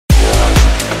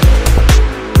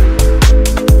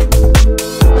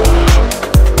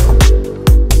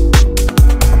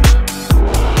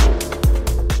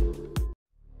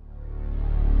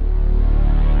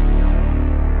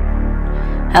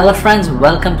Hello friends,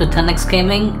 welcome to 10x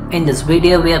Gaming. In this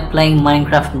video we are playing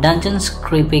Minecraft Dungeons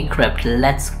Creepy Crypt.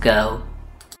 Let's go.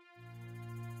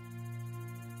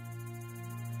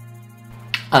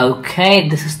 Okay,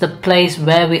 this is the place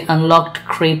where we unlocked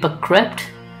Creepy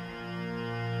Crypt.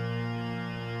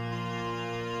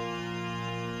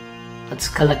 Let's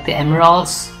collect the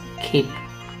emeralds. Keep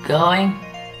going.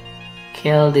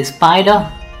 Kill the spider.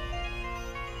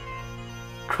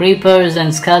 Creepers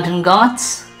and skeleton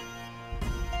gods.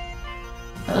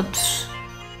 Oops.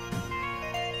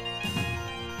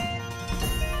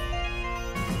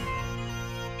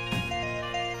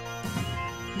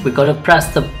 We gotta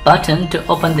press the button to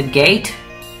open the gate.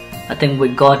 I think we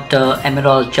got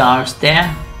emerald jars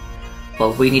there.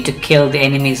 But we need to kill the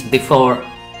enemies before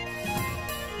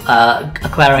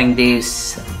acquiring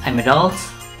these emeralds.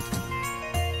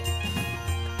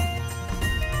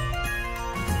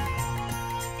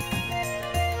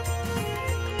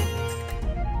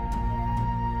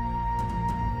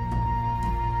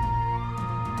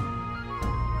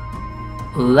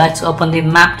 Let's open the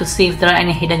map to see if there are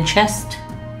any hidden chests.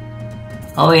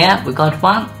 Oh yeah, we got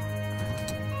one.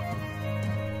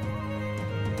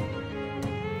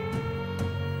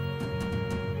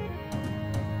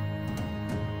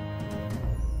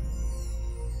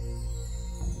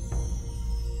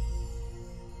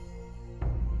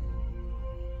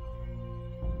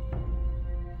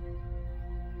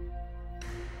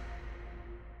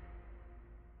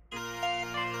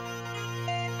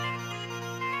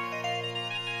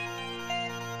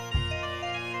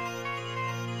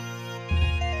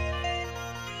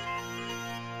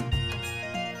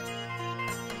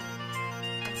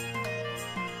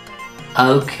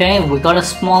 Okay, we got a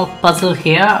small puzzle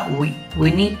here.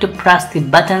 We need to press the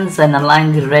buttons and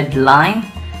align the red line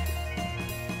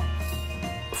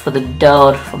for the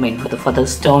door, for the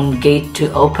stone gate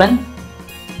to open.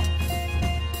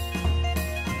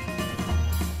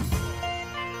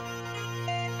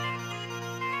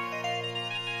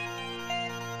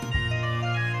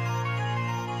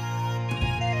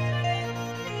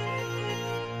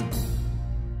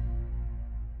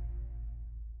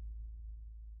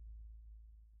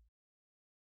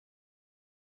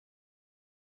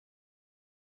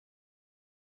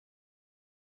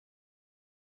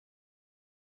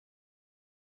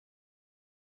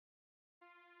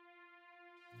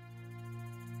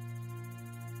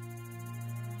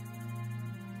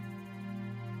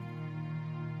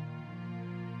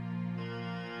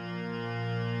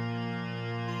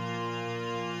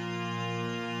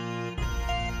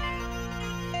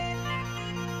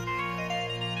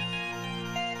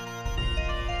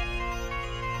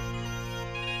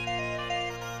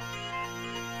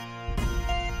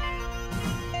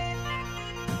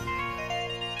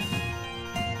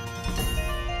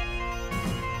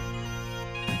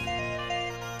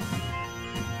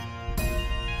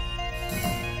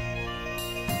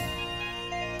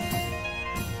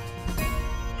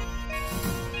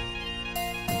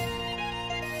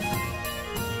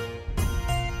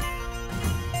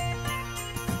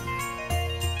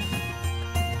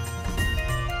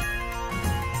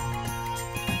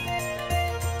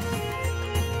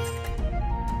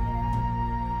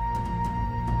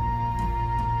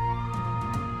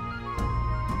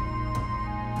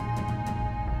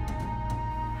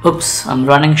 Oops, I'm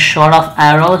running short of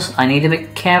arrows. I need to be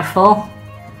careful.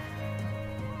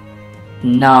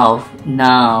 No.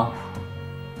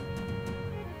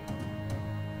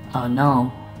 Oh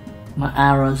no. My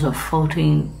arrows are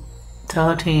 14,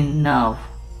 13, no.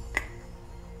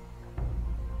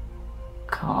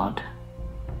 God.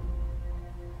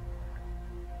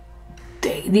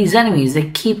 These enemies,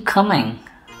 they keep coming.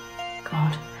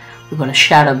 God. We've got a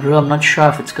shadow brew. I'm not sure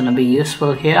if it's gonna be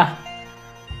useful here.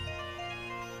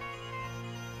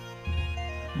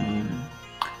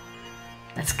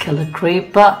 Let's kill the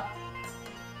creeper.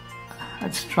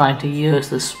 Let's try to use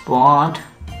the sword.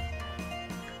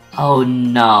 Oh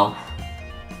no.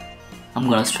 I'm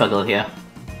gonna struggle here.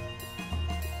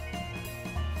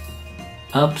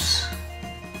 Oops.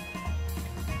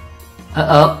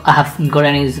 Uh-oh, I haven't got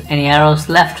any arrows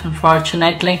left,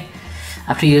 unfortunately.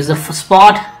 I have to use the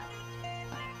sword.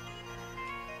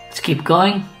 Let's keep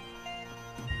going.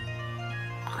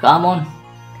 Come on.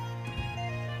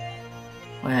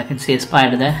 Well, I can see a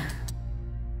spider there.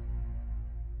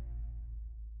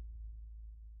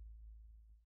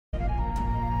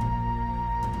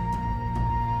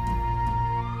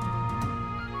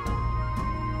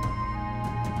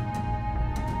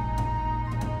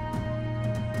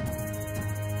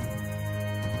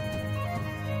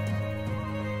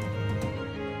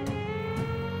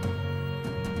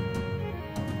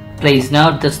 Please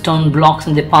note the stone blocks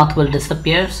in the path will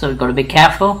disappear, so we've got to be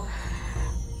careful.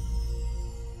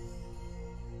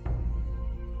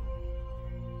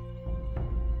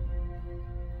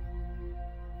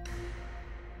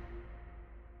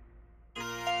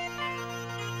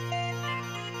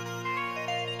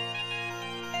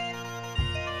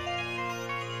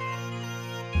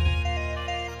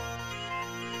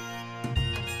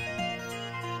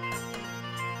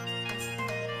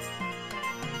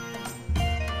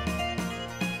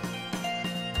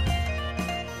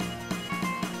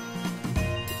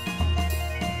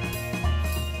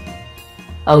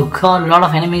 Oh god, a lot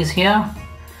of enemies here.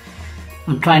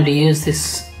 I'm trying to use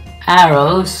these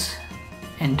arrows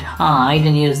and hide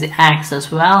and use the axe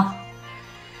as well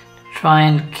to try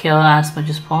and kill as much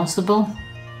as possible.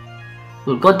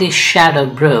 We've got this shadow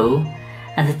brew.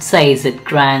 As it says, it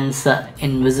grants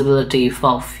invisibility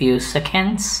for a few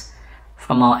seconds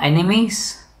from our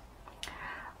enemies.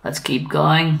 Let's keep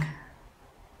going.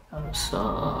 So,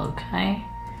 okay.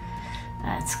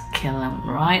 Let's kill him,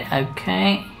 right?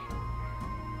 Okay.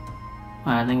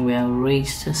 I think we have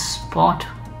reached a spot.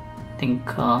 I think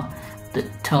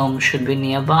the tomb should be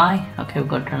nearby. Okay, we've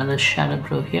got another shadow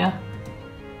brew here.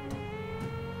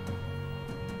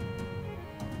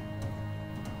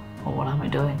 Oh, what am I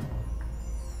doing?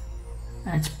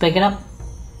 Let's pick it up.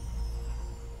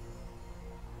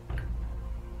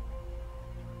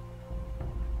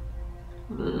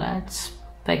 Let's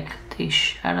pick the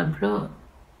shadow brew.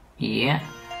 Yeah.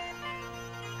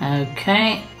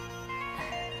 Okay.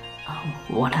 Oh,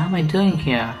 what am I doing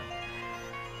here?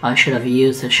 I should have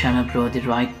used the shadow brew at the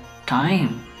right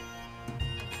time.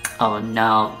 Oh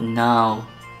no, no,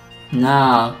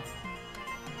 no.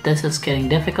 This is getting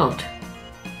difficult.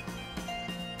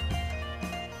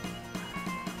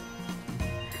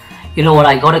 You know what,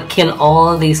 I gotta kill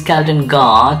all these skeleton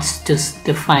gods to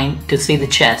see the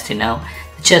chest, you know.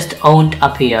 The chest won't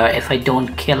appear if I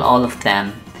don't kill all of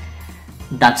them.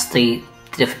 That's the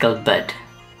difficult bit.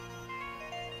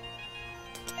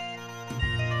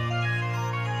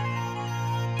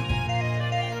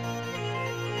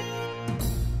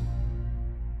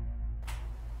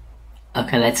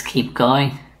 Okay, let's keep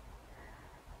going.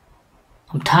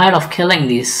 I'm tired of killing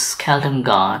these skeleton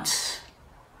gods.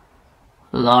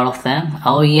 A lot of them.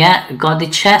 Oh yeah, got the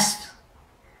chest.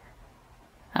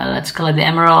 Let's collect the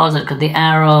emeralds. Let's get the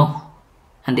arrow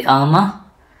and the armor.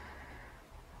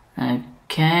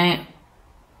 Okay.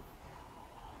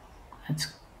 Let's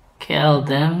kill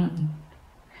them.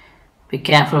 Be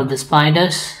careful of the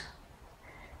spiders.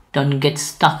 Don't get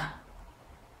stuck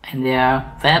in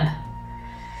their web.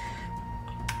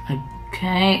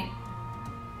 Okay.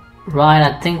 Right,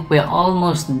 I think we're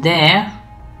almost there.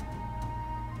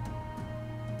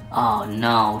 Oh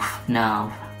no,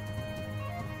 no.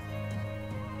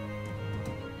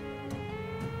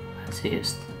 Let's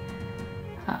use.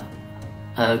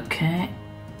 Okay.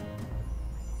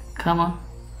 Come on,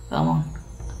 come on.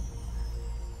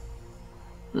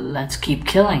 Let's keep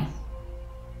killing.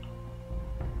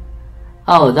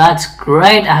 Oh, that's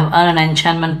great. I have earned an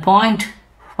enchantment point.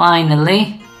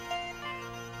 Finally.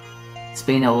 It's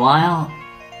been a while.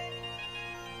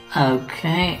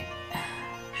 Okay.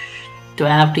 Do I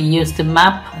have to use the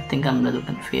map? I think I'm a little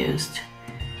confused.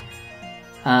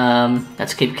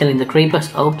 Let's keep killing the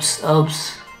creepers. Oops,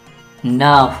 oops.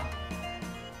 No.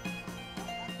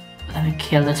 Let me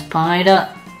kill the spider.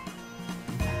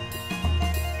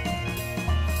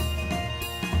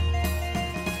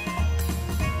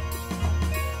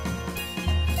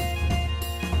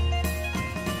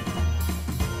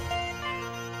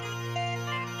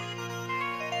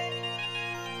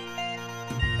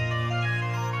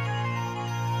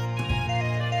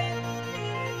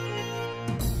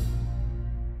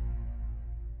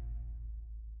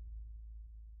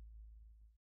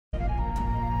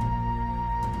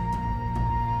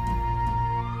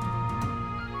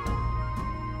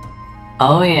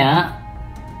 Oh yeah.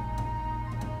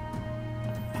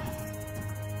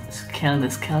 Let's kill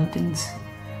the skeletons.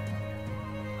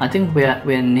 I think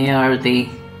we're near the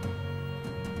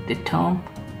tomb.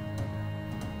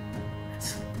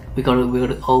 We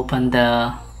gotta open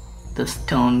the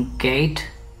stone gate.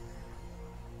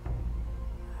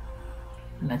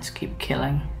 Let's keep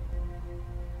killing.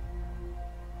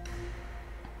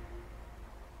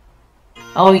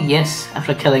 Oh yes,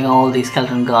 after killing all these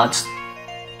skeleton gods,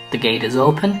 the gate is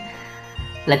open.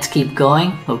 Let's keep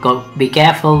going. We've got to be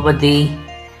careful with the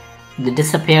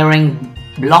disappearing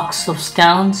blocks of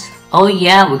stones. Oh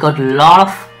yeah, we got a lot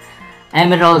of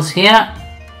emeralds here.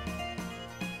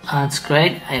 That's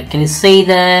great. Can you see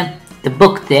the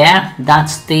book there?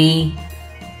 That's the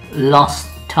lost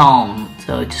tome.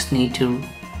 So I just need to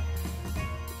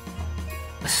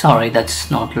Sorry,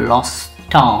 that's not Lost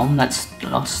Tom, that's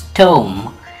Lost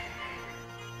Tome.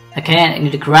 Okay, I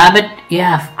need to grab it.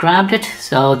 Yeah, I've grabbed it.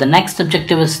 So the next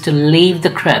objective is to leave the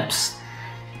crypts.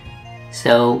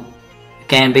 So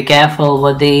again, be careful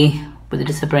with the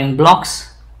disappearing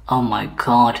blocks. Oh my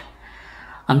god,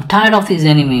 I'm tired of these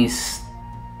enemies.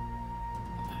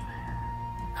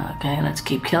 Okay, let's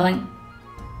keep killing.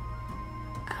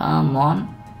 Come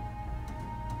on.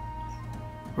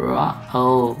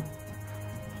 Oh,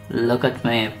 look at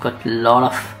me, I've got a lot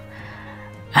of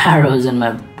arrows in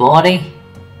my body.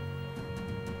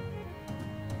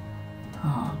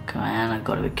 Oh man, I've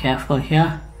got to be careful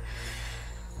here.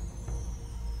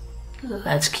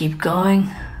 Let's keep going.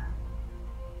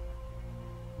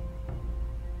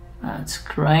 That's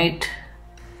great.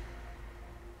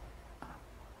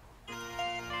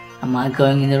 Am I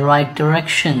going in the right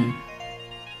direction?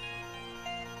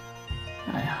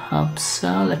 I hope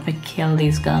so. Let me kill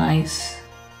these guys.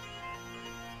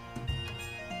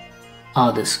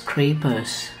 Oh, these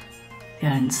creepers.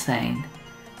 They're insane.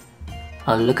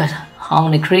 Oh, look at how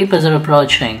many creepers are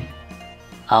approaching.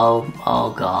 Oh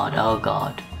god, oh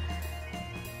god.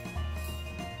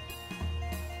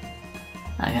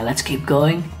 Okay, let's keep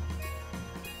going.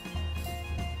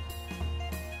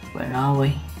 Where are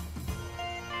we?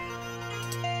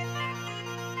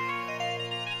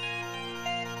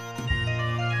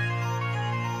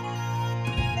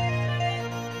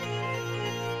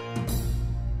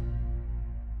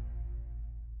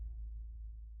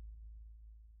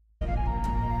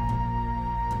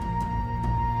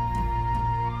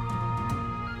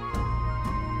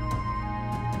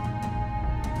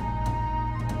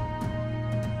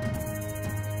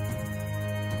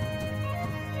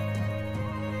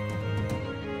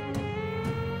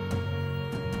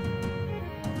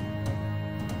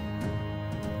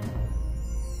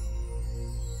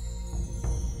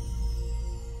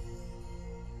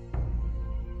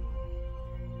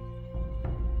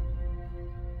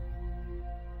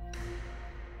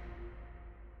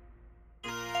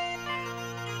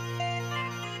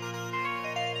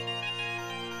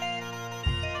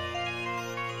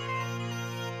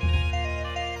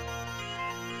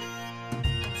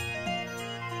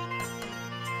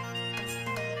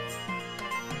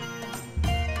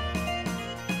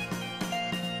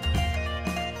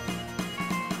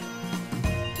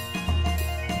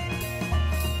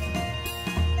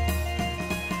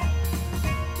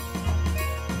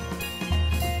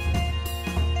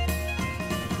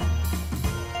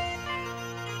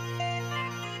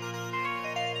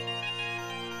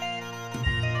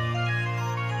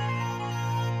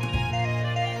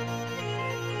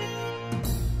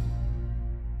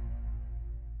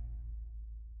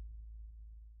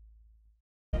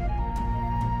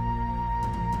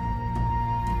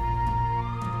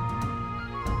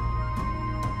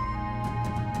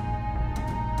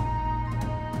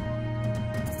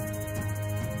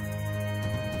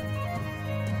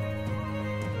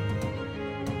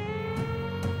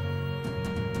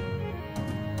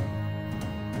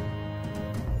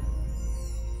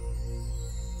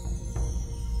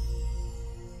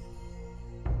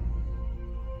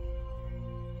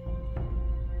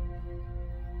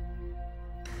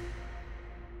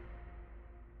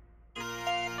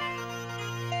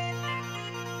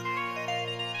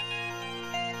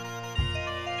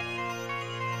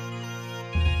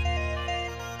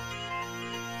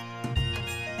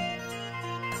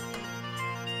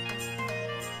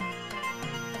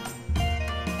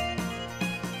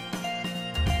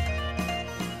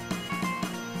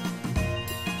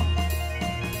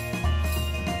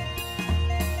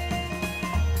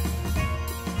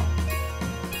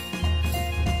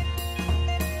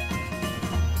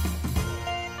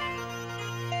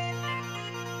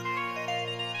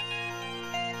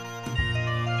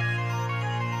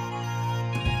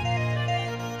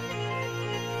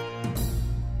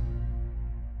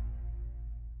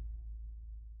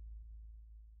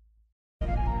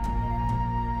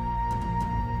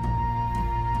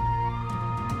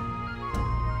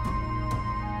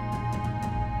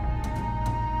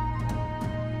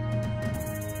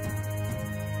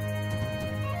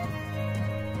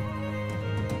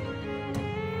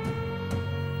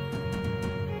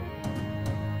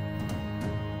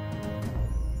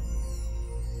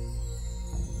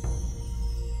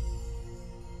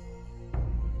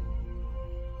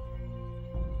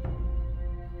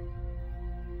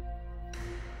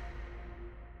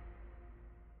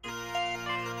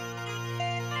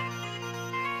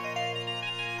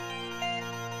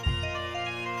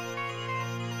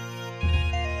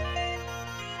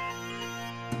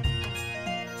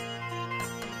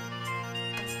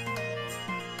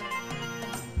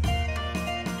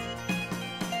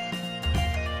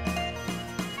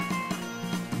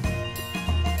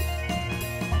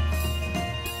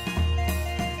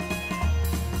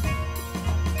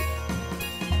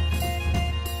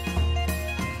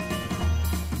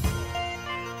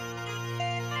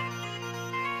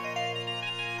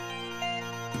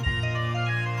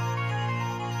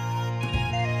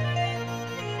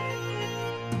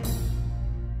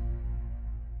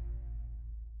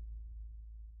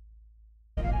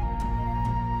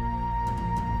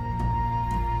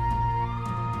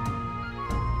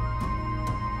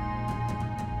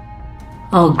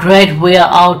 Oh great, we are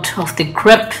out of the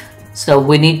crypt, so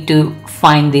we need to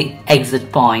find the exit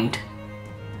point.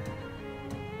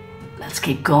 Let's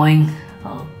keep going.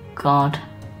 Oh god.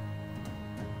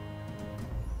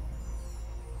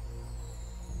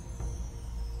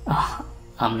 Oh,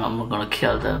 I'm not gonna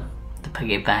kill the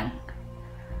piggy bank.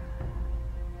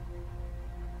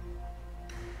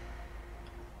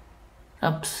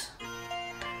 Oops.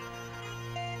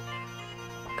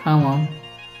 Come on.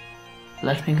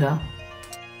 Let me go.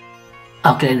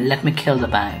 Okay, let me kill the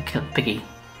bank, kill piggy.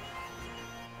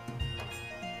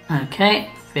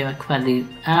 Okay, we acquired the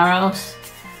arrows.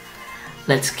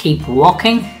 Let's keep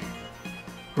walking,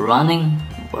 running,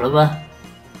 whatever.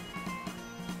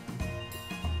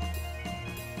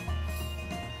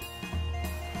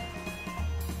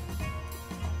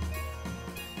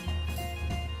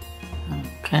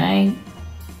 Okay.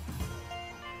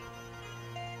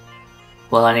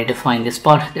 Well, I need to find the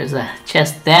spot. There's a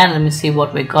chest there. Let me see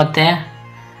what we got there.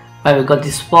 Where we got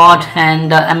the spot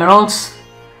and emeralds.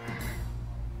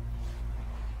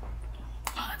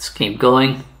 Let's keep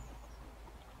going.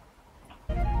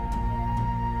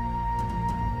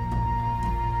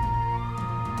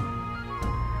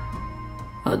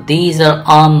 Oh, these are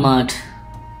armored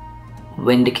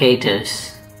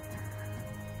vindicators.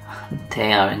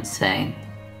 They are insane.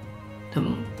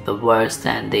 The worse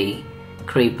than the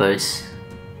creepers.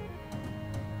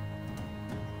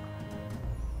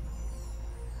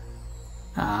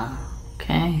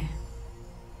 Okay.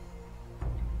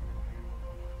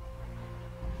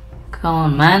 Come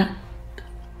on, man.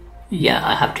 Yeah,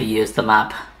 I have to use the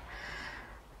map.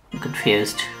 I'm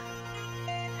confused.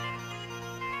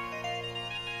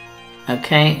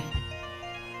 Okay.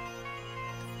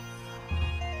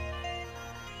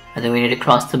 I think we need to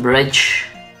cross the bridge.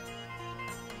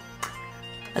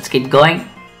 Let's keep going.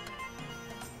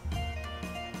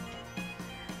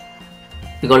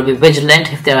 We gotta be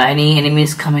vigilant if there are any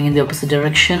enemies coming in the opposite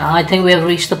direction. I think we have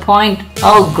reached the point.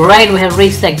 Oh great, we have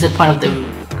reached the exit point of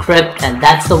the crypt, and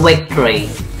that's the victory.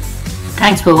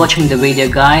 Thanks for watching the video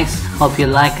guys. Hope you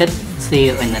like it. See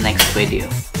you in the next video.